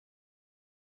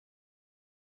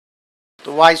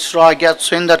The Viceroy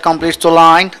gets in, that completes the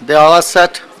line. They are all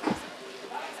set.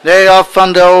 They are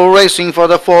from the racing for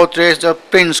the fourth race, the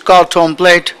Prince Khartoum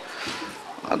Plate.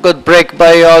 A good break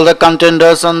by all the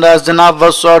contenders, and as the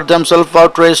Navas sort themselves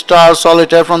out, race Star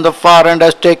Solitaire from the far end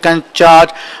has taken charge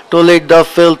to lead the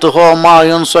field to home.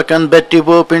 In second, Betty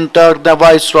Boop in third, the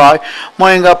Viceroy.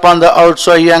 Moving up on the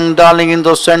outside, Young Darling in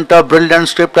the center. Brilliant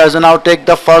Script as they now take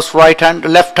the first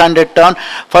left-handed turn.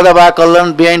 For the back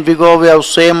alone, behind we go, we have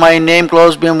Say My Name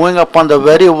close. Be moving up on the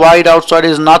very wide outside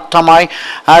is Not Tamai,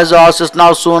 as the horse is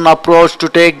now soon approached to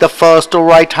take the first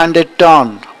right-handed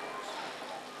turn.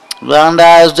 And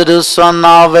as it is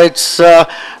now, it's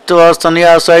towards the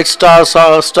near side.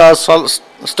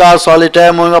 Star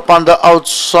Solitaire moving up on the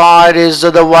outside is the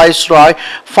Viceroy.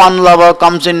 Fun Lover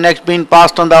comes in next, being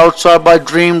passed on the outside by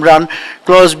Dream Run.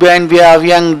 Close behind we have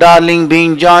Young Darling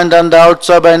being joined on the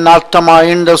outside by Natama.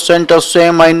 In the center, Say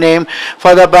My Name.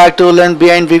 Further back to length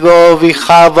behind we go, we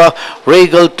have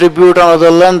Regal Tribute. On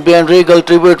the length behind Regal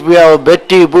Tribute we have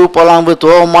Betty Boop along with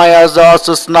Oh My, as the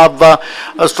horses snub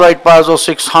a straight pass of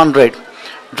 600.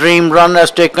 Dream Run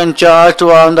has taken charge to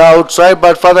on the outside,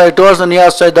 but further towards the near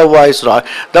side, the Viceroy.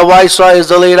 The Viceroy is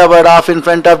the leader, but half in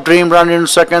front of Dream Run in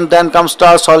second. Then comes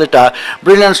Star Solitaire.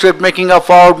 Brilliant Script making a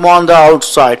forward move on the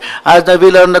outside as the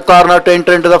wheeler in the corner to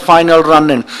enter into the final run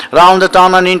in. Round the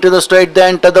turn and into the straight,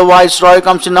 then enter the Viceroy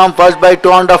comes in on first by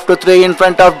 2.5 to 3 in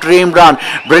front of Dream Run.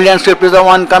 Brilliant Script is the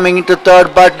one coming into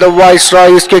third, but the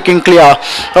Viceroy is kicking clear.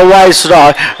 The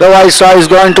Viceroy is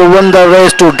going to win the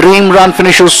race. To Dream Run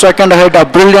finishes second ahead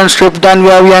of Brilliant Script. Then we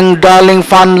have Young Darling,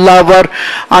 Fun Lover,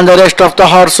 and the rest of the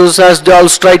horses as they all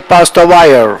straight past the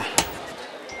wire.